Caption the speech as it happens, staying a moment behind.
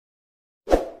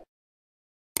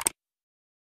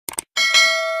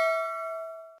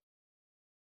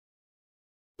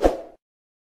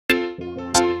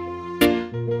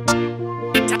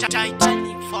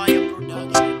Titanic Fire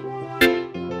Production.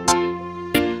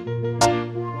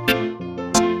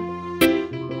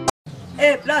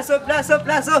 Plaso.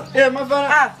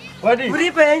 Mafana. Wadi?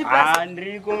 Uripe yenye plaso.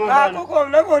 Ndiko mafana. Koko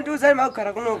mnakonduza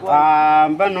makara kunokwa.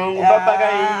 Mpanongo papaka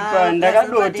ipa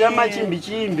ndakadota machimbi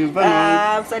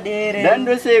mpanongo. Msadere.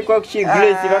 Dandose kwa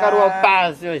kuchigresi vakarwa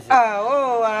pasi wese.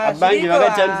 Abangi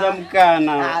vakatambisa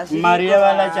mukana. Maria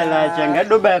valacha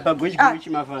ngadoba pa bush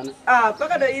mafana.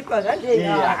 Pakado ipa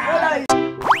zvandei.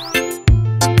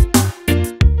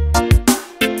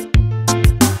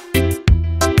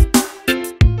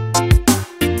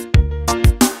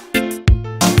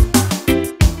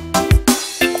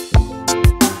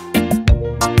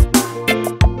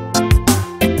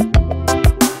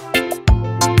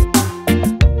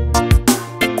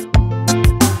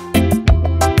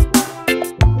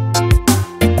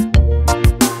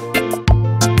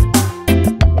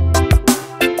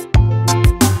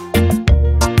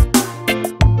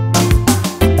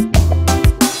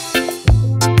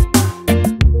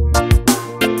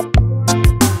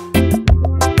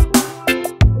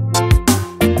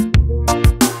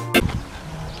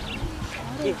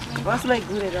 What's like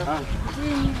good at all?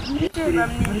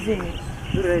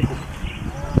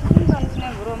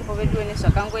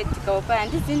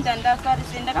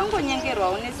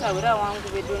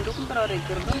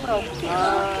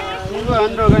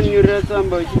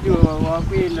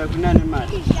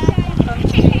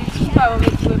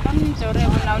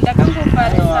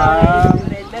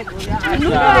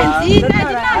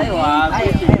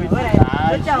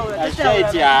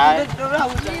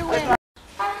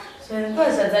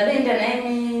 Kosa dzadenda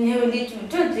neoliti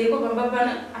todzeko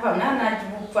pambapana apa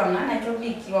mnana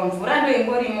chobiki wamvura ndo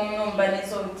ingorimo munomba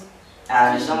nesoti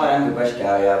ndishamwari angu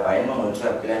pachigaya apa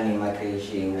inonotora plani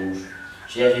makreshe eushu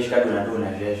zviya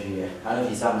zvezvikadonadona zviya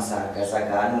anovhisa musaga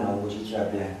saka anona ngochiitira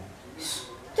plani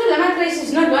toda makreshe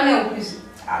zvinodwa neupisi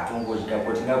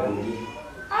atongodikapo tingagondii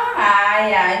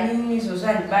haya nizvozvo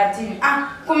handibatiri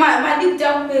koma madikuti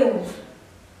akupeu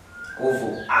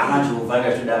uvhu amajovha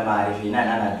ngatoda mari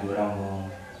zvinananadhora muno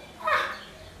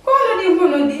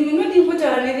unodii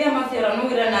kutaura neria mafia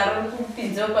ranowira naro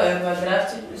kupinza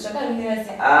padraft zvakamira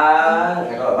sei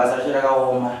basa racho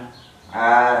rakaoma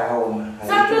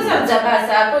sakutosadza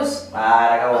basa akozvi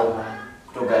rakaoma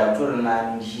kutogara kutori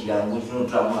nani ndichigangu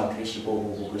zvinotora mumakreshi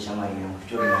kokoko kweshamwari yangu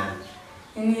zvitori nani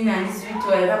inini handisivi kuti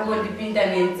waikambondipinda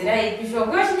nenzira ipi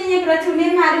shoko yochinyenyekera kuti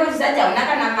une mari wachizati hauna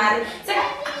kana mari saka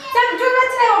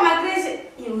tobatiraiwo makreshe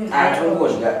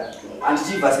tongodya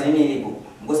handichibva sereniripo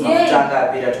ngozi makutanga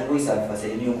apera tongoisa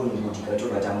vasereni yongonyogodika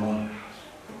tobva tamona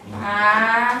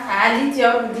handiti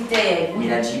yakudita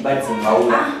mina tichibatidze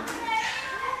mbaura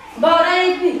mbaura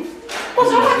ipi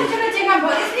kuzvakatichonotenga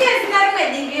mbaura isiye zina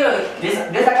rimwe dingiyoyo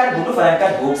ndesakati bundofana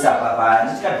ndikadibokisa papa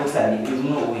handichikadibokisa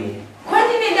rinouye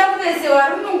kwandinenda kuvesewa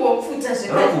rinongopfuta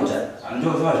zvekafuta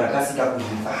ndozova zvakasika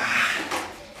kuziva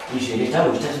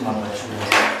izveletaro chitachimabhachua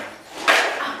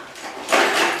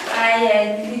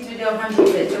aya nditude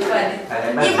uhambiza chokwadi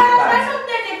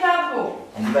iparaaokutane papo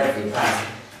andibaive pasi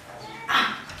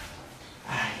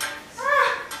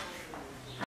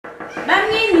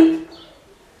bamini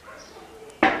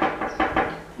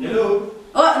hello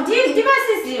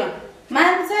ndivasiziva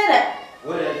mansera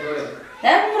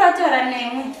ndakumuratora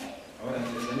nemwe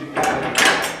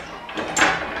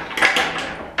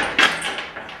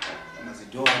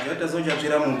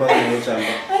Zochapira mumba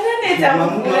kunochamba. anoneta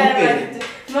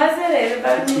maserere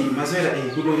Maswera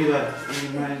kudorira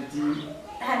imati.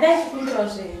 handachikundira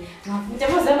zvenyu mafuta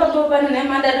mozamba pano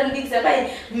nemandado ndikisa pai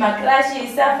makrashi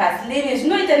isa vaseline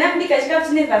zvinoita namudika chikafu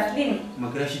chine vaseline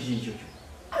Makrashi chicho.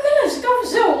 amene zvikafu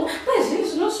zvehuku pazvinhu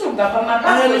zvinoshuga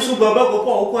Anoshuga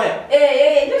bagopa ukwaya.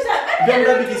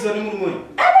 Ndamudabikiswa nemurumoyo.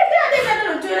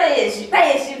 ndinotora yezvi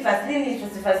payezvi vaseline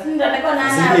ndandakaona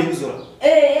Zine kuzora.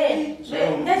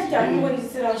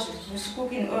 ndachitamungonisirawo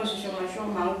zvikukin o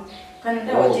zvishomashoma kana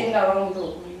ndawotenga vangu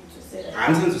ndokuitosera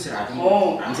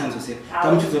Hamsanzosera.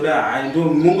 Kamuchizoda hayi ndo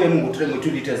mungu yemungotora mwe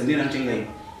 2 liters ndina notenga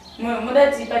ipo.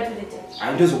 mudati pa 2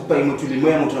 liters Ndozokupa imwe 2 liters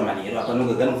moya motora manero apa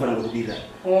nongagana kufana ngokudira.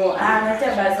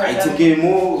 natabasa It's okay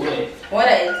mo.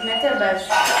 Alright,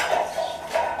 natabasa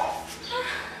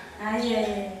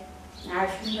aye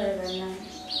ashunda bana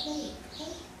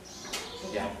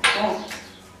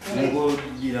Mungu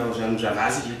dira uzvangu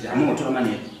zvakasi chiti amungotora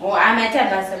manero.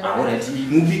 natabasa Alright,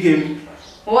 mubike.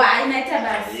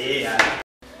 natabasa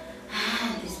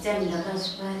this time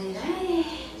ndakazviparira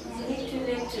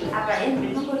apa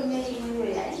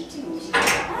endinongorimeimweyo yaiti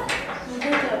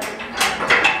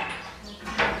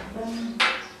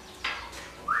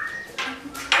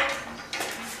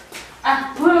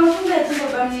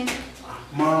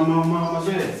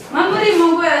Mazwere. Mamuri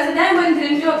mungu yose ndambo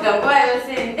ndiri ndoga kwa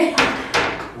yose.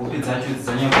 Wopi dzacho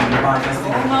dzanya kumubata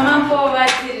sika. Mama mpo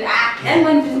vatiri. Ndambo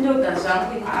ndiri ndoga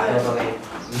zvangu.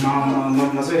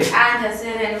 Mazwere. Anja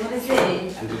sere muri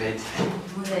sei. Andretti.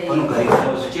 Muri. Panogarira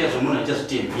zvichiya zvomunhu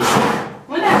achazvitembi.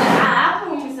 Muna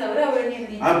hapo musaura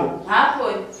wenini. Hapo. Hapo.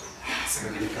 Saka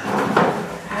ndika.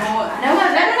 Nawa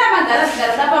zana magara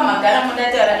zikapa magara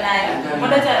mudataura naye.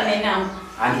 Mudataura nenangu.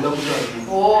 Handida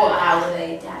kutaura.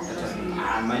 Alright.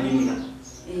 Manini.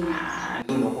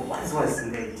 Ndinokwaziwa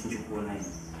singaiti ndikuona ini.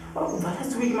 Wakubva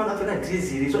last week makapfeka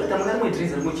dress iri. Zvakati muna rimwe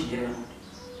dress rimochijera.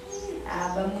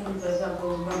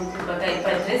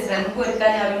 Padresi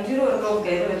randikorikanya ndiro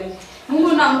roga irori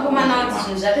mungona mukomana kuti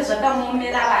zvinhu zvake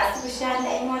zvakamomera vasi kushanda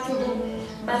imwacho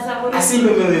basa Asi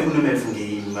imemewe kuno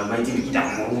maifungei maiti ndikuita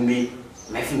murume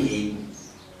maifungei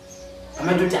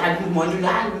amatoti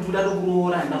ndikuda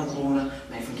kuroora ndakuroora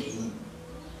maifungei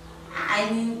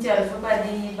ainitaura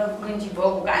zvokadi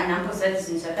pakurinjibhoko kanambosati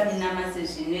zvinhu zvakaminama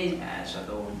sezvinoita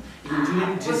zvakaoma ndine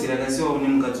dress rakasiwa une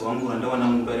mukadzi wangu randawana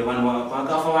mubare vanhu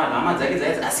vakafa vanhu hama dzake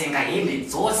dzai dzakasenga hembe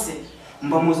dzose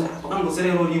mumbamuzi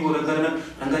pakangoserero rivo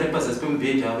ranga ripazasi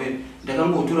pemubhedha ave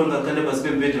ndakangotora ngakanda pasi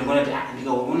pemubhedha ndakaona kuti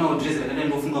ndikaonawo dress rakadai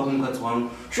ndofunga kumukadzi wangu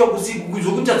shokusiku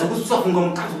zvokutadza kusafunga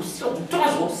mukadzi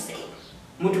kutora zvose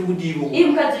muti kudivo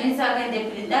mukadzi unisa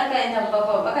akaendepi dakaenda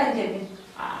mubaba vakaendepi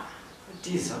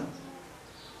tiza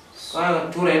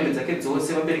akatora hembe dzake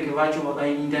dzose vabereki vacho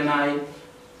vakainda naye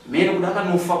mene kuda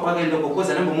akanofa kwakaenda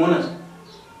kokoza ndambomuona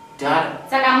dhara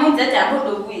saka munzi ati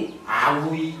ambodokuye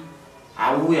auyi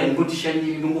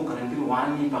handingotishandiri ndongogara ndiri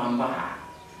wani pamba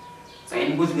saka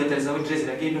ndingozingatarisa dress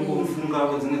rake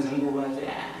ndongofungawo dzimwe dzenguva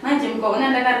manje mukaona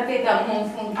ndakaripfeka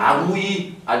munofunga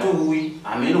auyi hatouyi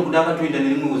hamene kuda akatoenda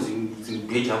nerimwewo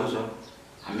zimubhejako zvako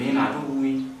hamene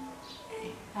hatouyi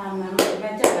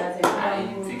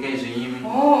pfeka izvenyimi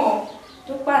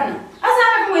tokwana asi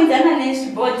akakumwenzana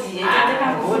nezvibhodhi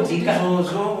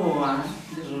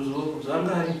ndizvozvo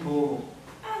zvanga aripo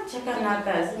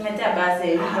chakanaka simeta basa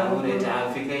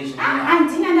apfeka izvi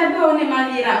handina ndapewo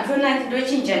nemavira mtonati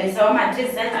ndochinjanisawo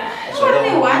madresi acho uri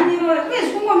nehwaniro uye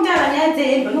zvikungomutaura nyaya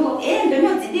dzehembe hembe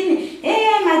nodzidini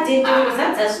madhedhoro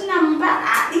zadzasvina mumba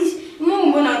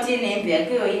mumbona kuti nehembe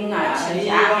yakeyo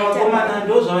imwachiakomana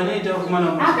ndo zvavanoita kumana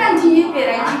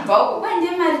akandinyepera nchibvauko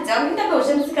kwande mari dzangu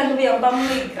ndakaushandisika ndovuya mumba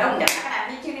muneground akakara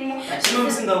ndichirimo chino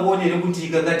musingaoni here kuti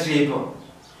ikakatrepa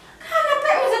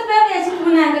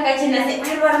munanga kachena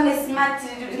sekurwa rimwe smart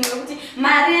nokuti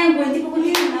mari yangu ndipo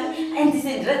kundiri mari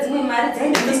aindisendera dzimwe mari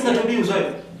dzaindisingatobiwi zvayo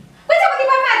kwete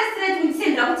kundipa mari sireti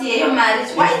kundisendera kuti yeyo mari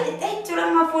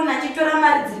aitora mafoni achitora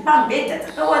mari dziri pambedha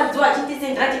dzakawaridziwa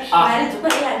achindisendera kuti mari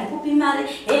dzokwaiye handikupi mari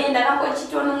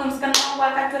ndakangochitiwa nomwe musikana wangu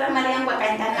akatora mari yangu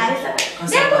akaenda naye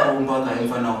sakaaromba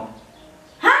akaimfanawo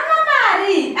hama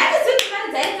mari atizoti mari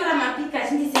dzaitora mapika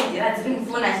achindisendera dziri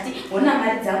mufoni achiti ona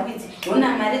mari dzangu idzi ona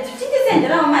mari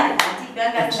dzichindisenderawo mari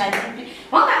gangatipi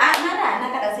wanga mari hana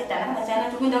kadaseta hana chana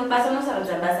tokuenda kubasa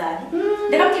unosarudza basa ari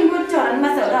ndakakuti mbotaura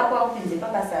nemasauro ako akupinze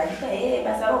pabasa ari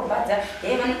basa robhadza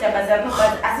vanoita basa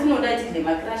rinobhadza asi unoda chidle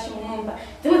makirashi munomba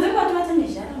dzimwe dzenguva tovata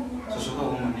nezhara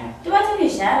tovata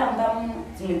nezhara mumba muno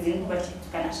dzimwe dzenguva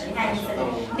kana zvanyanyisa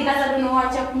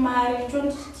ndikasadonowacha kumari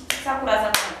tondisakurasa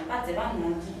dzimba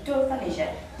dzevanhu tofa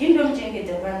nezhara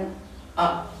ndindomuchengedza pano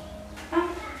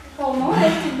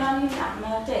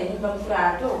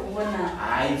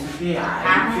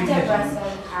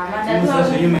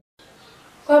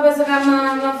kwabasaka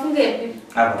mafungepi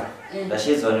apa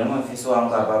ndashedzwa nemuofisi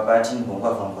wangu apa pati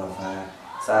ndingongwavhangwavha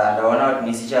saka ndaona kuti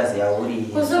nisichaziya uri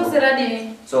kusoksi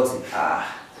radini soksi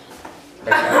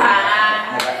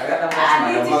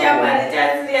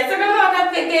tichamarichasiya saka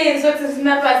mavakapfekei soksi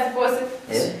zvisina pasi pose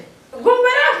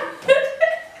gumbera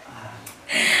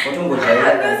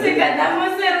anosika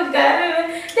namoserugarire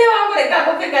ndevangoreka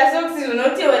kupfeka soksi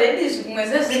zvinoti oredi zvikumwe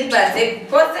zvezviri panze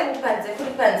kose kupanze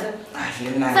kuri panze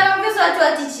saka mufisi wacho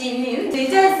wati chini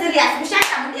ndiite sirias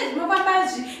kushanda munde zvinofamba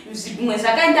zvikumwe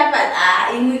zvakaenda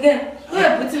imwike uye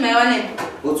bhutsi maiwanepi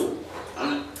bhutsu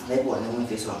ndaipiwa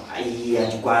nemufisi wangu ai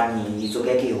handikwani itsoka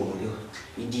yake ihombe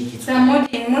idiki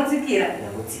samodini motsikira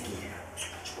ndakutsikira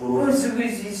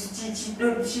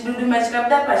chiduduma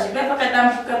chikabuda pazvipai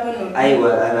pakadambuka pano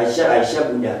aiwa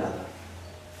aishabuda baba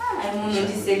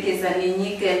munondisekesa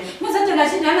nenyika musatonga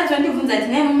chinhu anacho ndibvunza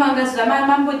tinaye mumangazva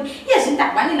mambodi iye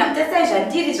zvindakwanina mutasai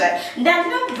zvandiri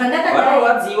ndandinobva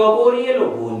ndakaadziwa kori yelo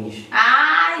boni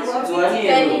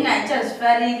zvaikanina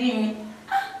ichazvifaririmi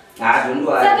saka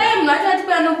munhu wacho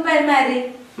atipa nokupai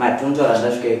mari matundu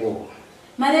arandasvika ikoko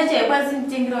mari yacho haikwanisi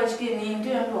mutengerawo chikenii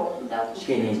ndiyonokuda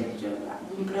chikenii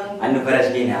andobvara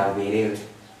chikenii averewe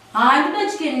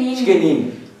ndida chikenini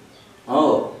chikenini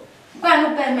Oh.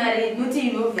 Kwanopa mari muti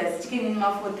inobvasi chikini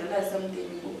 $4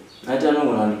 something. Ati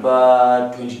anogona ndipa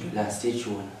 $20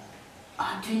 techiona.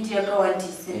 20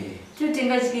 yakawandisa.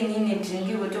 Totenga chikini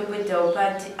nedringi wotomboitawo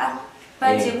pati.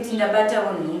 Pati yekuti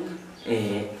ndabatawo nhunga.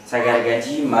 Saka rega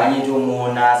timhanye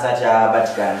tomuona asati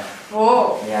abatikana.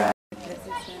 Yeah.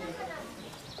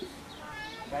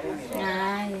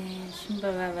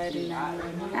 Shumba vavari namo.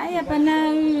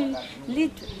 Hapana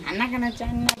litu. Hana kana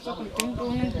chanacho kutongo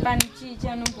unondipani chii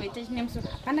chanomboita chine musoro.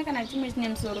 Hapana kana chimwe chine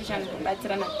musoro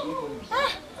chanobatsirana.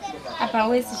 Apa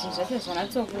wese zvinhu zvacho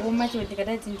zvanatsokuoma chero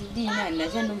ndikadati ndidini handina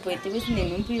chandomboita wese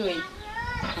nenhumbu iyoyi.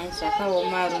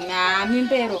 Zvakaoma rume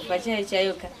mimba yerovha chaiyo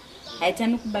chaiyo ka.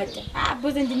 Haitani kubata.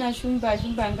 Bose ndina shumba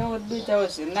angaodoitawo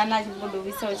zviri nani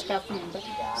achimbodovisawo chikafu mumba.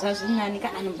 Zvazviri nani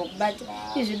kana anombokubata.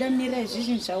 Izvoda mira izvi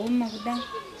zvinhu zvaoma kudai.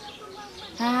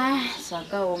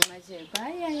 Zvakaoma cheko.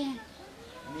 Ayaya.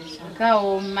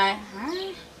 Zvakaoma.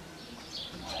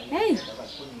 Hey.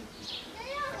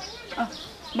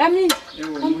 Bami,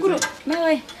 bamkuru,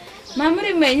 mawe.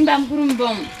 Mamuri mwenyi bamkuru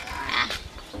mbomu.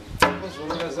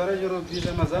 Zara joro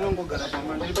pita mazano ngogara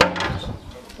pamandiri.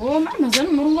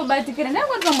 Mazano murungo batikira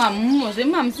ndakoti mwamumo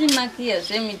zvemamusimakiya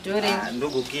zvemidhore.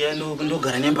 Ndogokiya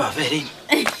ndogara nembavha ere.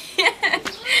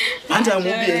 Manje amubi.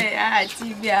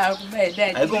 Tibi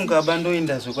akubaida. Haiko ngaba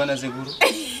ndoinda zvokwana sekuru.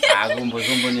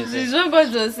 Kumbozvombonese.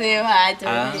 Zvombozosewa hato.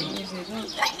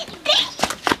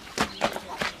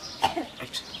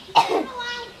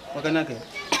 Wakanaka.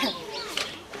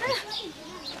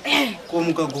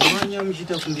 Komuka gomanya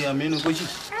muchita kunge ameno kochi.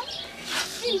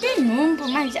 Ndinhumbu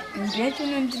manje ndiyacho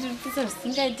nonditisa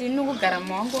zvisingaiti nokugara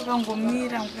mawangu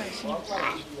akangomira ngwashi.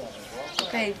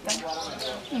 Kaipa.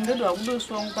 Ndodwa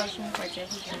kudosongwa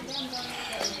chaipo.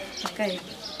 Kaipa.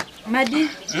 Madi.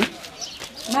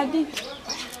 Madi.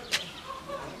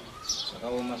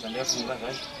 Sakaoma zvandafunga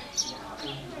zvacho.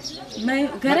 Mai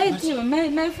garaitiwe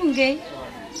mai fungei.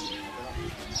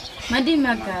 Madi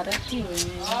magara tiwe.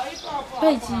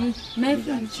 Paichi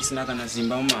mai chisina kana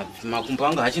simba makumbo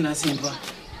anga hachina simba.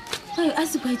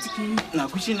 Asi kwaitikei.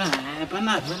 Nakuchina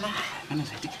hapana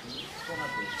zvatika.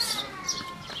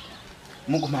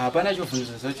 Muguma hapana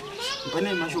chovhunza zvacho.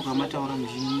 Pane mashoka mataura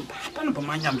muzhinji. Pano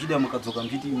pamanya muchida mukadzoka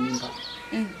muchiti mimba.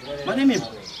 Mane mimba?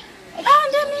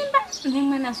 Ndamimba.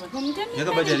 Ndimwana zvako mutemi.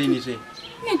 Yakabata rini sei?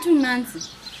 Ne 2 months.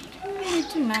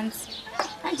 2 months.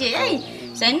 Anje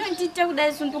zvainondita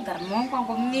kudai sondogara mawangu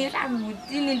angomira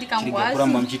mutini ndikangwazi.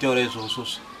 Kuramba muchitaura izvozvo.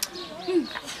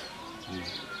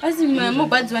 Asi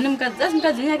mugwadziwa nemukadzi. Asi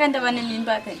mukadzi unyaka ndava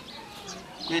nemimba kai.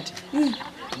 Kwete.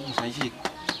 Zvachika.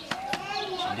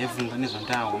 Ndefunga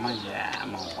nezvandawa manje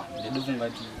mawa. Ndedofunga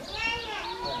kuti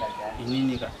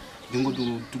inini ka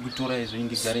ndingotokutora izvo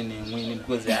indigare nemwe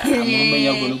because murume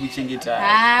yagona kuchengeta.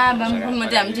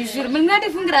 Bamukumuti amutishuri.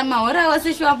 Ndingafungira mahora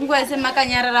ose shwa kunguva yese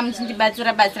makanyarara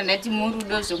muchindibatsira ndati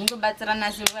murudo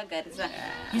zvokungobatsirana sevakagarisa.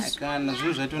 Kana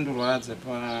zvinhu zvatondorwadza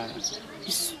pa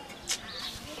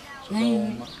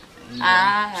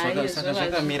saka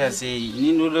zvakamira sei?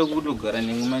 Ini ndoda kutogara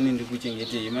nemumani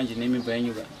ndikuchengetei manje nemimba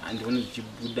yenyuka handioni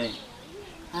zvichibuda.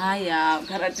 Haya,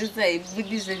 karatisa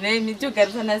ibudizve nemi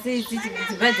togarisana sei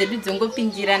dzimba dzedu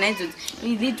dzongopindirana idzodzo.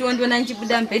 Nditondona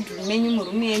ndichibuda mubedroom menyu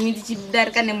murume yenyu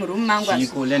ndichidarika nemurume mangu.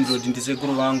 Chiko landlord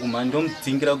ndisekuru vangu manje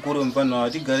ndomudzingira kure mufana wawo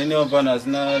tigare nevanhu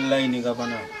vasina line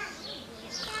kapana.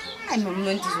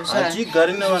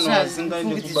 Hatigari nevanhu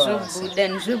vasingaendi kubasa.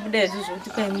 Zvobuda izvozvo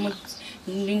kuti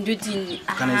ndoti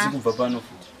kana isikubva pano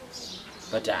futi.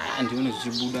 But handioni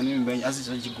zvichibuda nemimba yenyu asi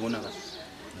zvachigona ka.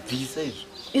 Bvisa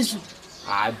izvo.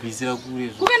 Bvisira kure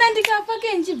izvo. Kukana ndikafa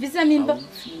ke ndichibvisa mimba.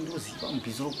 Ndoziva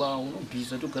mubvisiro kwawo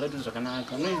unobvisa togara tiri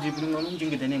zvakanaka. Noizvi mwana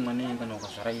unochengeta nemwana yenyu kana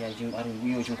ukazvara iye ari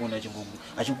uye uchingoona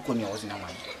achikukoniwa usina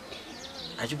mwana.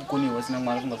 Achikukoniwa usina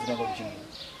mwana kungazotanga kuchengeta.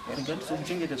 Rega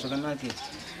tizokuchengeta zvakanaka.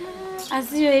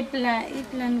 Asi iyo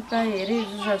iplan kwayo here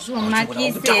izvo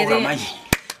zvazvomakisa here.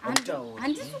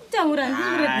 Handisi kutaura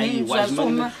ndiri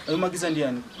zvazvoma. Makisa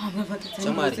ndiani?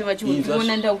 Shamari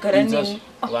vachiona ndakugara nemi.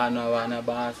 Vana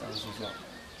basa zvizvo.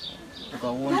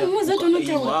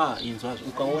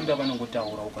 Ukaonda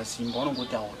vanongotaura ukasimba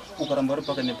vanongotaura ukaramba uri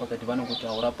pakati nepakati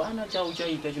vanongotaura pana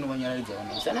chauchaita chinovanyaradza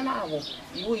vanhu usana navo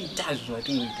iwo ita zvizvo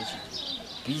vatingoita chii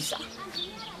bvisa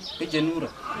pejenunga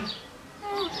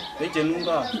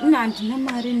handina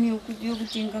mari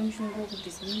yokutenga mushonga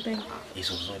wokubvisa mimba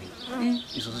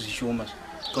izvozvo zvishoma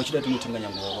kauchida tinotenga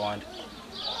nyange wakawanda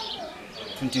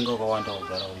tinotenga wakawanda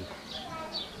wagara uripo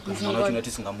kana mwana wachona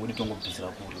tisingamudi tongobvisira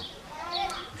kure.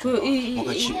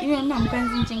 Iwe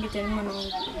mamukwanisi nichengeta nemwana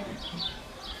wangu.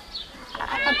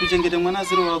 Kuchengeta mwana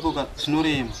asiri wako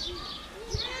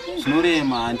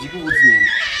zvinorema handikukudzima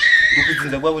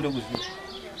ndokudzinza kwavo ndokuziva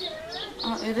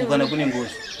ukana kune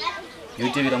ngozi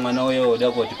yotevera mwana wayo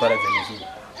oda kuti paradza nesu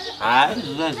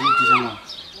zvazviitisha mwana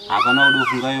hapana kuda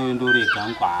kufunga iwe ndorega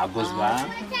nkwaagozwa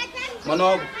mwana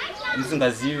wako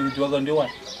ndisingazivi kuti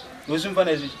wakandiwana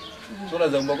nosvimfana izvi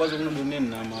soradza kumba kwacho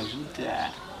kunondonenhama zviti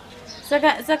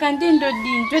saka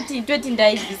ndendodini toti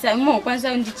ndaibvisa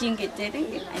mokwanisa kundichengetera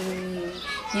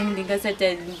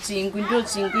ndingasati tsvingu ndo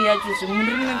tsvingu yacho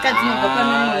zvemurume mukadzi nobva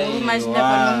panomwe murume achinda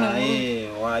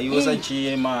panomwe iwe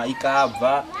sachiyema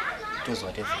ikabva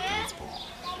tozwa tezvaipo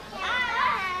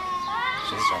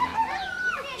zvezvanaka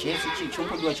chese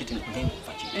chongodiwa chete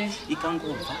ndaingobva chete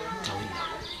ikangobva taurira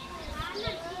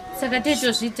saka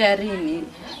tetozvita rini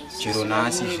chero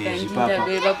nhasi zvezvi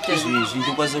papa izvezvi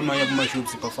ndokwanisa kumanya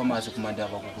kumashops pafamasi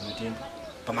kumandava kukunotenga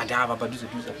pamadhava padhuze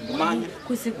kundomanya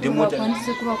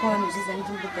kwandise kuva kwavanozviza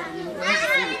ndimbogara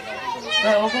navazivii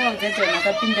wakavaudzaiti vanhu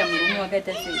vakapinda murume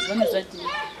wakaita sei vanozvati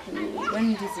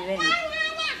vanondiziva ine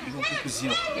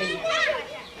kuziva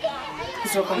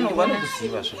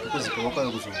vanokuziva zvekuziva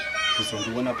wakauya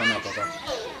kuzondiona panapa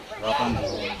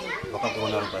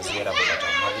vakakuona rubazera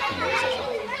vakatamakukumoresa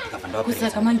zvavo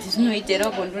kusaka manje zvinoitera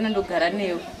wagondiona ndogara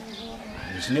neyo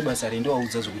zvine basa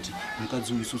rendowaudza zvokuti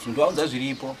mukadzi uyu isusu ndowaudza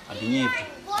zviripo handinyepi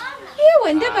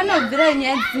iwe ndepanobvira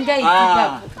nyaya dzisingaiti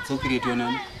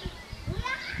dzokuretonani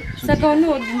saka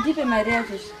unodi ndipe mari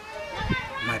yacho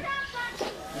mari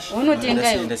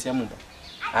unotenga iwe ndasiya mumba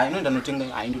ino ndanotenga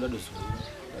ndoda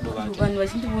vanhu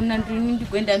vachindiona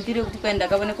ndigoenda mbire kuti kwai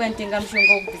ndakaona kwainitenga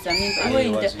mushonga wokubvisa mimba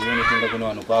iweinotenga kune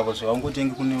vanhu kwavo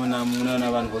zvaungotengi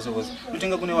kuneona vanhu vose vose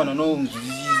unotenga kune vanhu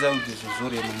vanonzwisisa kuti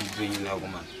zvozorema mupenyu nako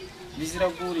mana visira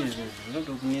kuri izvo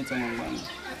zvinotokunetsa mangwana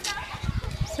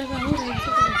saka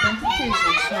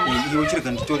uraiiwe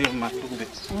uchirega nditore mari tokupe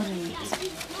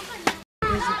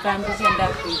zvikambi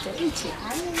chandakuita ichi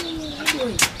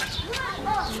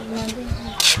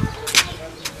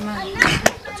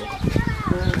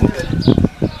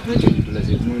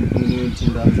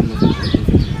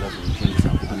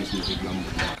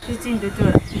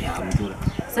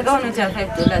saka unoti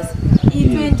 $5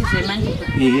 i20 zvemandiko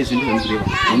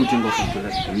zvindozamukureva unotenga $5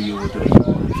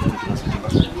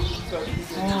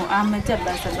 amaita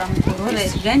basa pamukoro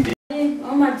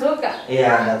madzoka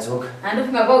ndadzoka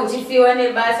handofunga pa uchifiwa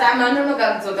nebasa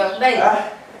amanonoka kudzoka kudai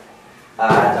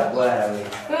takuara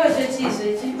kwezvo chizvo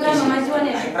chipurama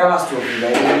chionezvo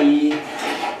pramastopi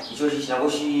ichochi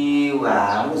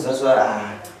chinangoshiwanguzaswara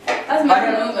asi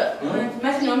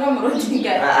machinonga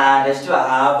murodinga ndachiti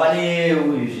pane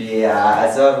uzve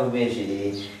asavarumezve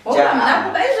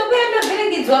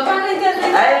nakudaizvokuendobhiringidzwa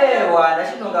aiwa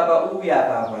ndachinonga pauya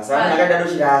papa saka ndakada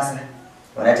dochirasa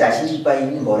vanati achindipa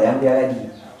ini mboro yangu yakadii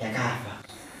yakafa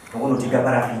nokunotenga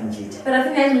parafini chete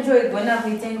parafini yainochoigona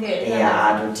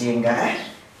kuitengera totenga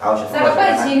saka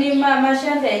pachini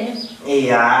mashanda enyu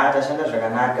tashanda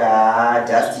zvakanaka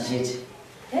dasti chete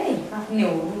kune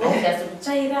huru ogasi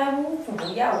kutsvaira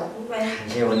upfu ya huru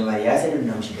njeone mari yase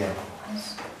ndina muchigaro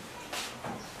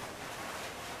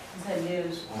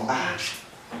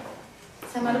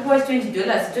samari kuwa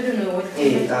 $20 todonowo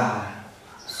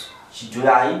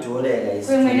chidhola idhola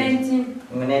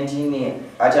imwe 19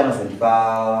 ati anozondipa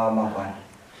mangwana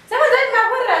saka zati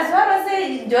makorera zuva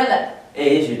rose dola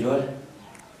zvedhola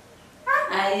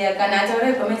aya kana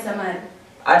atauraigomesa mari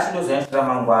ati ndozoyasvika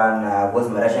mangwana bcause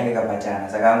mari achange kabatana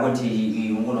saka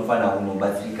angoti ungonofanira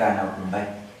kunobatsirikana kumbai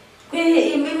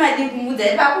imi madi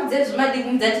kumudza ipakudze zvimadi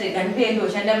kumudza tirega ndipe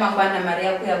ndoshanda mangwana mari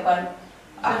yako yakwana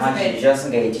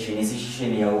zvasingaiti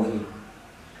zvenesishisheni yauri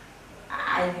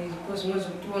zvimwe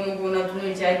zvokuti unongoona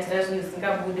tunochaitira zvinhu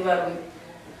zvisingabudi varume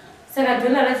saka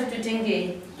dola racho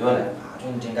totengei dola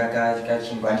tonotenga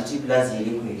kachingwa handiti plus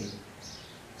here kweri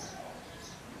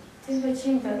tenga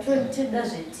chingwa toda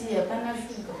zvetii hapana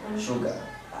shuga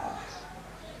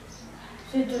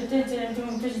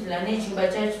tochidla nechingwa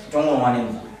chacho tongonwa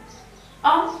nemvura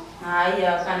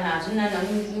haya kana hazvina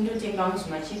ndotenga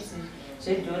muzvimachipsi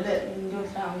zvedhola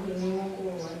ndoshangu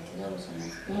imongowadira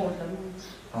usanamodla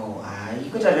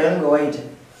kweta zvainonge waita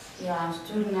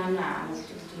zvitori nanhamo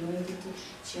kuti nditi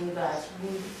chingwa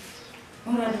hachibudi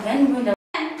uradhanienda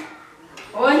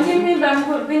ondimimba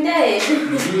mukuru pinda hedu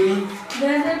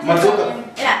madzoka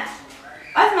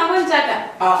asi mangonitsvaka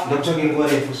ndakutsvake nguva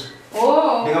refuso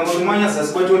ndikambotomanya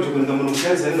zasi kwatoti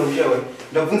ndikamunokushaisa ndauchawa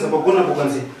ndabvunza pakona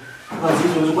pokanzi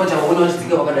izvozvo kwati aona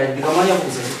vachidzika vakadai ndikamanya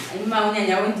kuzasi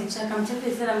maunyanya wenditsvaka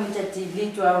muchapesera muita tv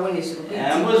toaone zviri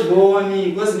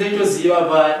ambozvioni kozi ndaitoziva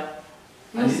paya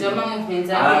muziva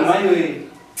mamuvhenza maiwe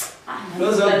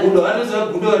ndozagudo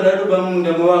wadatoba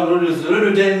munda mavanhu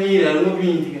rodotanira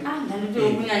rinopindika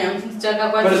ndandotounyanya muchinditsvaka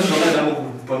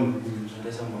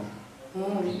kwazvazvakadamopamzvandaisamba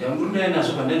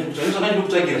ndamburindainazvo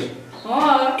pandaizvakandikutsvakira zvo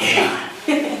Oh.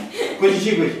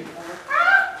 Kuchichikwe.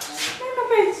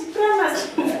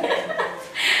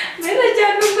 Meno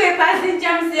chanukwe pasi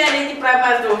chamsiya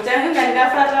nechipramastofu chanonga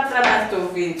ndikafara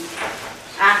pramastofu ini.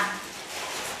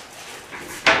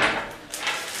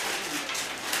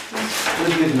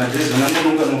 Kuchichikwe madrezo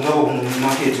nanonga nongavo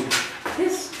kumaketo.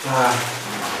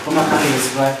 Kumakaresi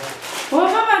paya.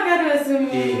 Wakamakariwesi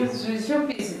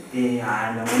muzvishopisi?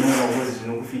 Ndamunonga kuzi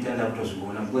zvinokufita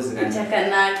ndakutozviona because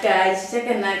chakanaka ichi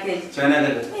chakanaka ichi.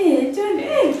 chakanaka tonde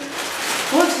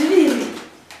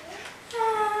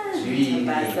zviviri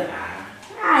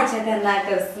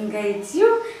chakanaka usingaitiyo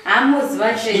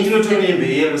hamuziva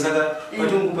ndinotonembeero saka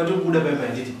patobuda paipa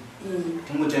nditi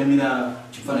tingotamira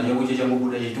chifana chako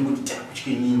chechangobuda chitongoti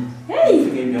takutye nyini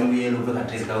yangu yelo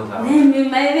pekadresikao nemi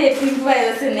mai vepi nguva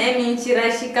yose nemi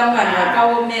nchirashika vanhu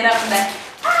vakaomera kudai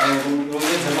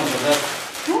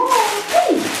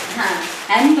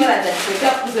haninoradza kuti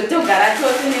kuzotogara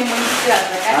chose nemuitira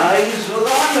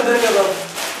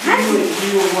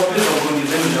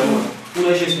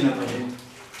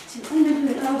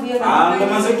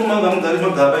zvakaaaasekumanga mugari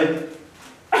zvogaba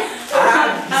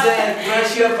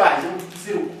kurashira pasi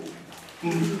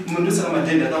mundosaka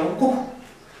matende akako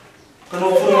kana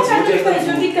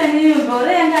ufurazvobika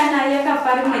nembora yanga nayo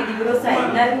yakafa rimwe divi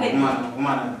rosaina rimwe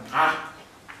kumana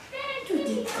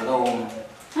akaoma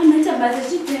anoita basa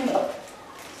chitemba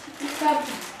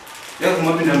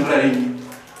yakumapinda mvura rini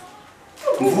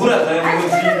mvura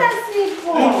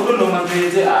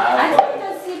zvayoudondomapedze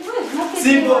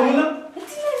sipo muna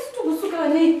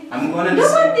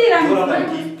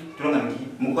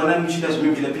mukona muchida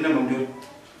zvimibvira pinda mamudori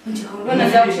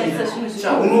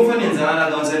unofa nenzara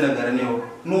akaunza ndagara newo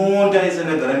unoonda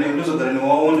isandagara newo ndozogara newo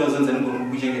waonda uzanza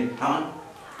ningonokuchengeta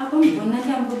apa mbona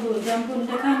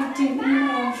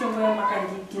ndakambomushonga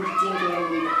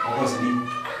yamakanditinditengewakozidii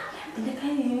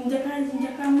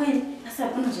ndakamweni asi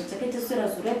hapana zvachakaita sora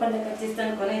zura pandakatesta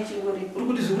ndikaona ichingori uri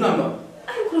kuti zvikuramba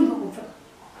ari kuramba kubva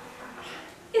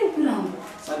iri kuramba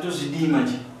satozvidii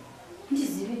manje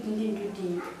ndizivi kuti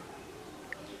ndindodini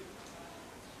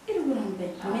iri kuramba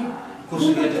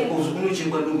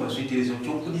kunochekwa dumba zviitiriso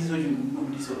chobudiso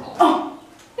chibudiso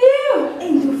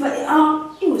ndofa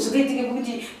iwo zvakaitike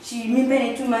kuti chimimba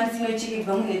netumanzi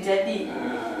inochekebva munetadii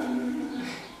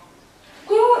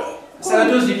saka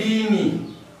tozvidini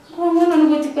kwamona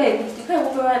nokoti kwaikuti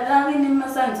kwaikupa vadave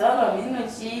nemasanzaro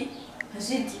amenochi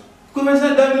hazviti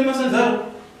kwemasadave nemasanzaro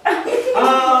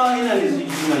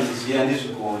inandizviimazviziya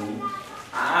handizvikoni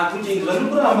kuti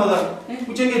zvanokuramba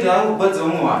kuchengeta hangu kubvadza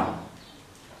umwe vanhu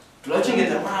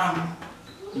tolachengeta vangu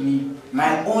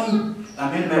my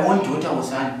own daughter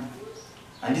wasani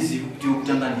handizivi kuti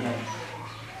yokutanga ndiyani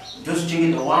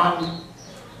ndozvichengeta wangu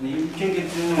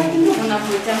ndinogona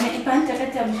kuita ipani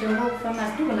takati mushonga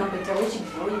wekufamasi ndogona kuita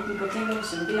wechibhoi kungotenga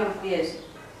kuzombira mukuyazvi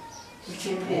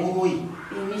zvichemboi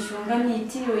mishonga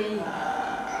mitiyo iyi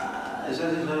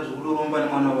zvazvo zvokuroromba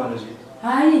nemwana wavanhu zvi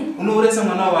hai unouresa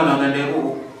mwana wavanhu akaenda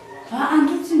ikoko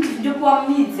anditi ndopuwa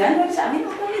midzi andoti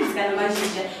havinopuwa midzi kana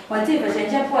mashizha watebva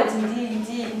chanchapuwa kuti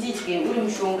ndidye uri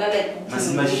mushonga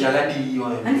mashizha akadii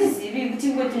wayo handizivi kuti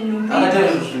ngoti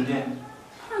akataura zvozvo ndiani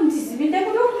handizivi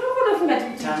ndakudofunga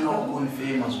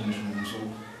tikakonfema zvinhu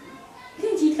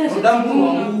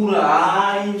zvinoudamburwangura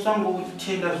hai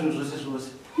svangotenga zvinhu zvose zvose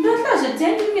ndotla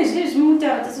zvetendime zviri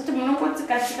zvimutaura tasoti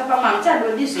munongotsikatsika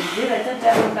pamamuchadodi zvedera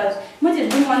tatarokazvo moti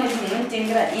zvimwane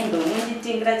zvinonotengera endo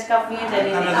unonditengera chikafu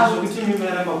noendaneauti mimba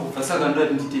yaramba kubva saka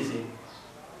ndoti nditezei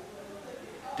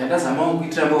ndandazamawo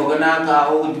kuitira mba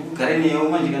wakanakawo ndikugare neyewo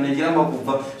manje kana ichiramba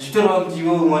kubva zvitoreva kuti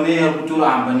iwewe mwana iye ari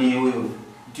kutoramba neyewewo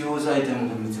kuti iwe usaita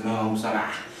munge mudzimai wangu saka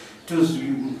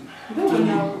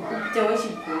ndogona kuita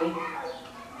wechibhoi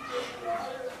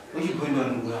wechibhoi ndo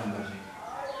anokuramba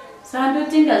saka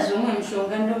ndotenga zvomwe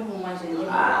mushonga ndokumwa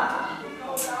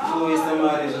zvoesta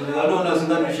mari zvinhu zvikadoona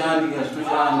zingatoshandi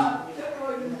hazvitoshandi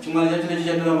chimwari chatine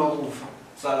chichatoramba kufa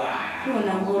saka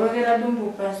kona ngorovera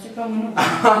dumbu pasi pamwe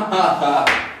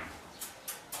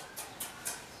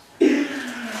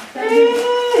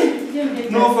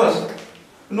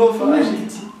nofa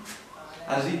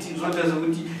hazviti zvoita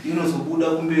sokuti inozobuda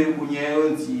kumberi kunyaya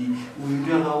yonzi uyu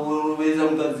ndio akaorovesa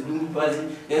mukadzi dumbu pasi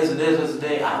yaizodai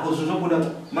zvazodai ako zvozobuda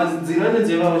madzidziro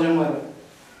anenzeva vachamwari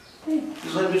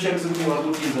zvandoshamisa kuti vari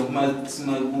kutinza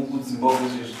kudzimba uko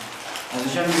zvezvo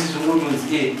hazvishamisi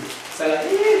zvongotonzi saka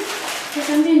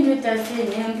saka ndindoita sei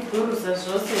ndogorosa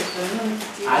zvose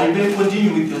zvonoti I will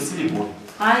continue with your syllable.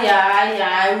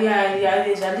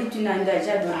 zvalitinanda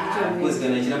because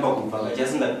kana ichiramba kubva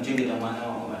kachasinga kuchengeta mwana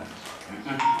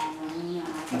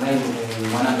ngaende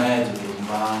mwana ngaadzokere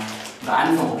kumba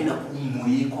ngaanofanira kupinda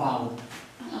kumwe kwavo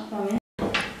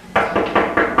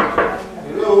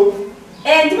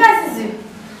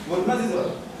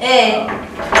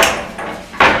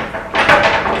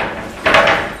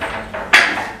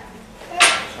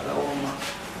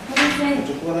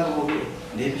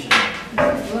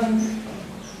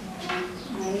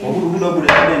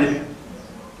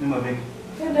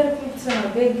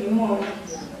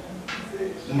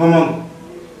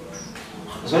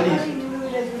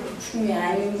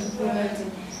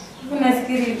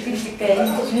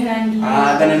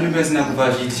kana mimba sina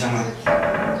kubva zviti shamwari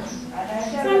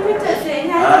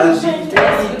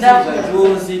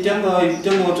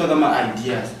tangotsvaka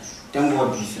maideas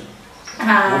tangowabvisa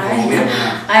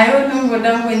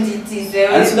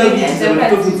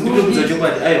asikudakuitisa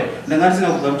chokwadi aiwa ndanga ndisina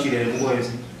kubva muchirere munguva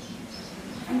yose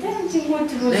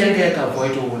daika yakabva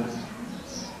waitoona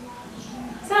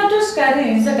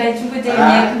satosvikarini saka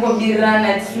ichingotenya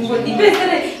kungobirirana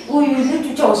tichingodipeisire uyu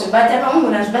nituchauzvibata pamwe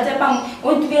ngonazvibata pamwe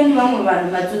otuveni vamwe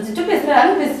vanhu matsotsi topeisira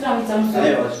anopeisira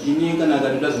mutsamusoro ini kana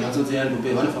akatoda zvematsotsi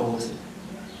yandope vanofa vose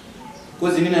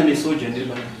kozi inini amesoja ndiri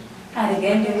pano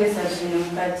arigaendewesa zvino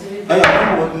mukati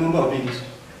mumbawapindisa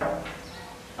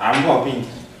hamumbawapindi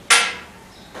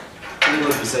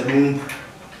ungabvisa dumbu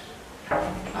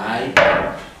hai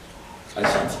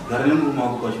achiti gara nemurume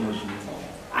wako kwachino zvino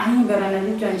anogara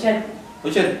nanditi anchadi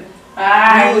uchadi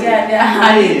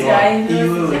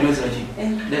iwewe inozachi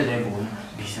dai zvaigona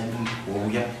bvisa dumbu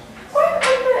wouya